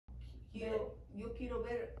yo quiero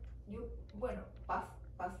ver, bueno,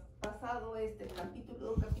 pasado este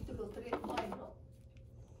capítulo 3, no hay, ¿no?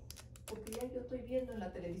 Porque ya yo estoy viendo en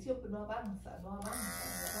la televisión, pero no avanza. No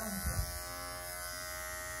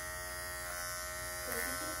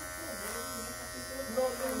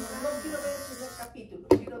quiero ver el primer capítulo,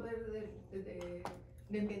 quiero ver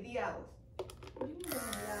de mediados. O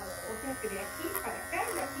sea, que de aquí para acá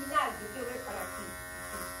y al final, yo quiero ver para aquí,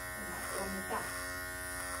 a mitad.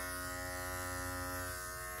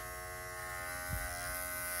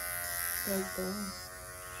 ¿Y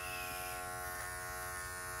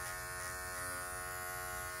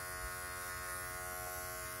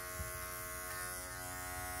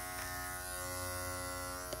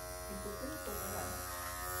por qué no cobrarán?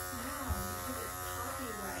 Because it's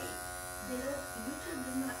copyright. YouTube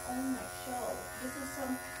does not own that show. This is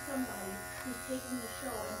somebody who's taking the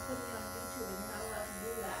show and putting it on YouTube, and you're not allowed to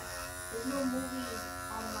do that. There's no movies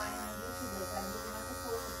online on YouTube like that. You're not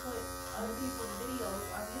supposed to put other people's videos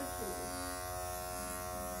on YouTube.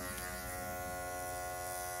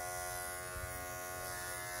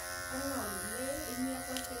 I don't know, es mi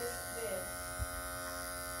aporte de...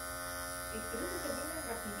 Y creo que termina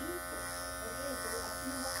rapidito. Oye, pero aquí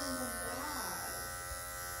no vas a encontrar.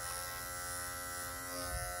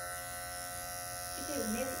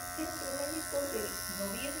 Centro Médico de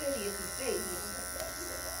noviembre 16.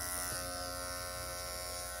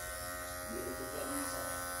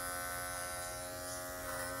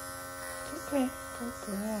 Okay,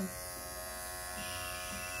 okay.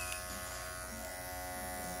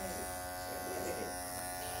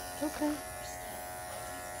 Okay.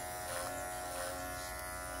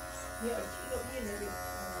 Y el chico viene de...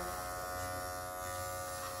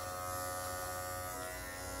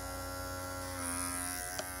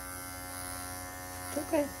 It's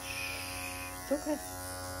okay. It's okay.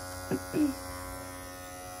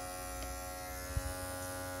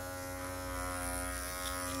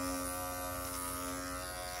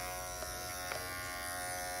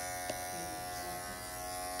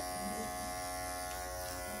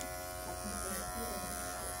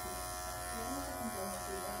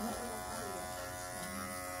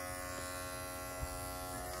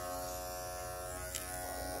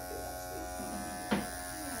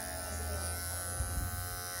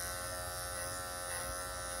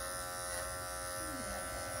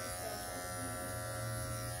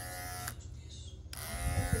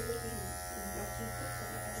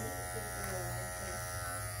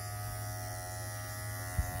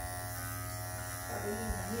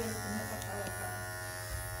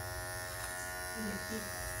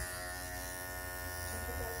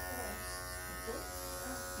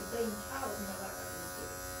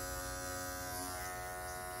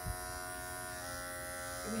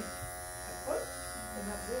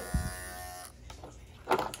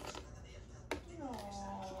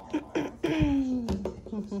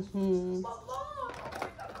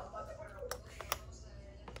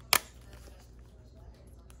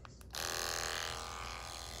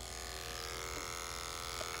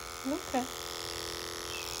 Okay.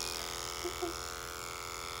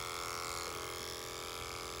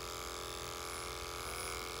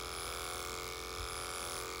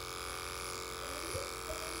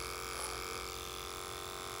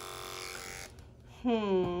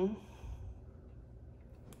 Hmm.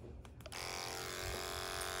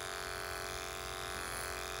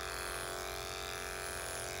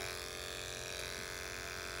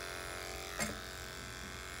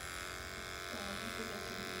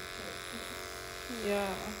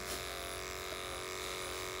 Yeah.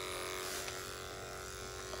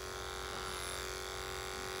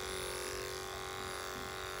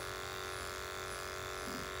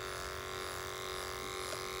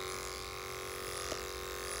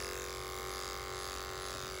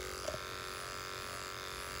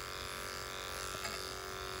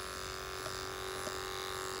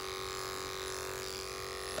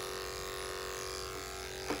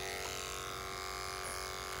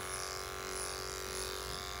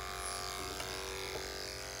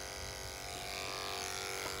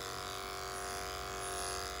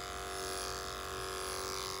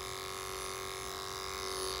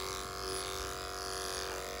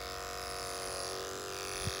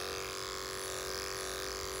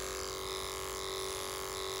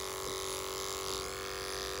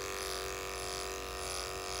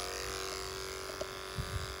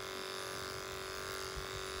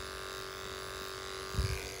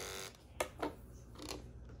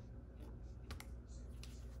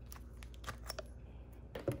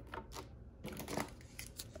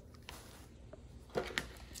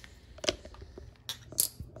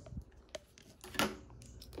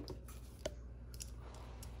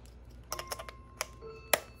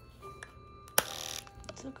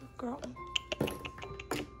 She's a good girl.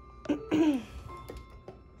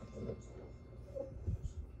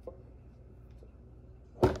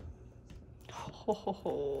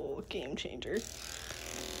 Oh, game changer.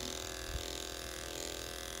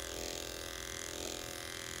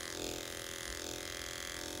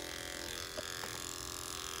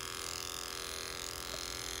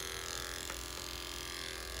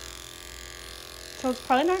 So it's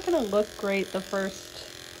probably not going to look great the first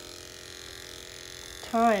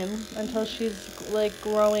time until she's like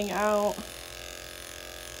growing out.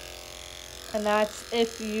 And that's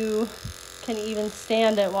if you can even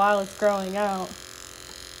stand it while it's growing out.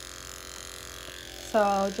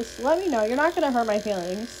 So just let me know. You're not going to hurt my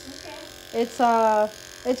feelings. Okay.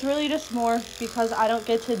 It's really just more because I don't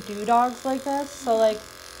get to do dogs like this. So like,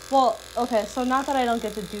 well, okay, so not that I don't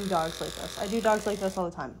get to do dogs like this. I do dogs like this all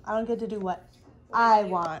the time. I don't get to do what I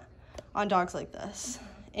want on dogs like this.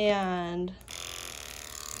 And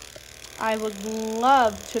I would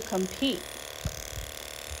love to compete.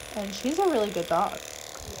 And she's a really good dog.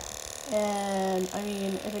 Yeah. And I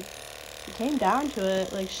mean, if it came down to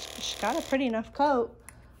it, like she got a pretty enough coat.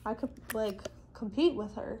 I could like compete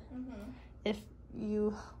with her if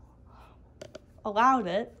you allowed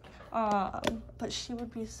it. But she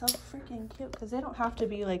would be so freaking cute because they don't have to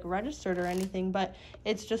be like registered or anything, but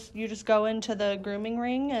it's just you just go into the grooming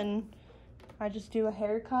ring and I just do a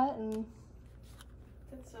haircut and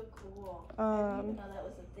That's so cool. I didn't even know that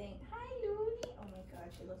was a thing. Hi, Looney. Oh my god,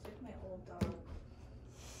 she looks like my old dog.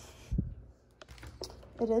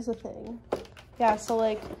 it is a thing. Yeah, so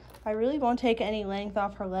like I really won't take any length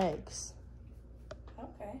off her legs.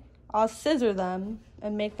 Okay. I'll scissor them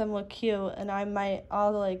and make them look cute, and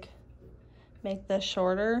I'll like make this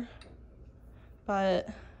shorter, but,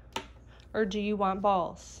 or do you want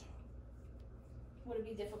balls? Would it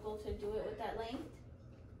be difficult to do it with that length?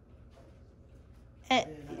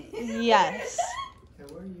 Yes.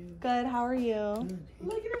 How are you? Good, how are you? Good.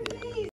 Look at her face.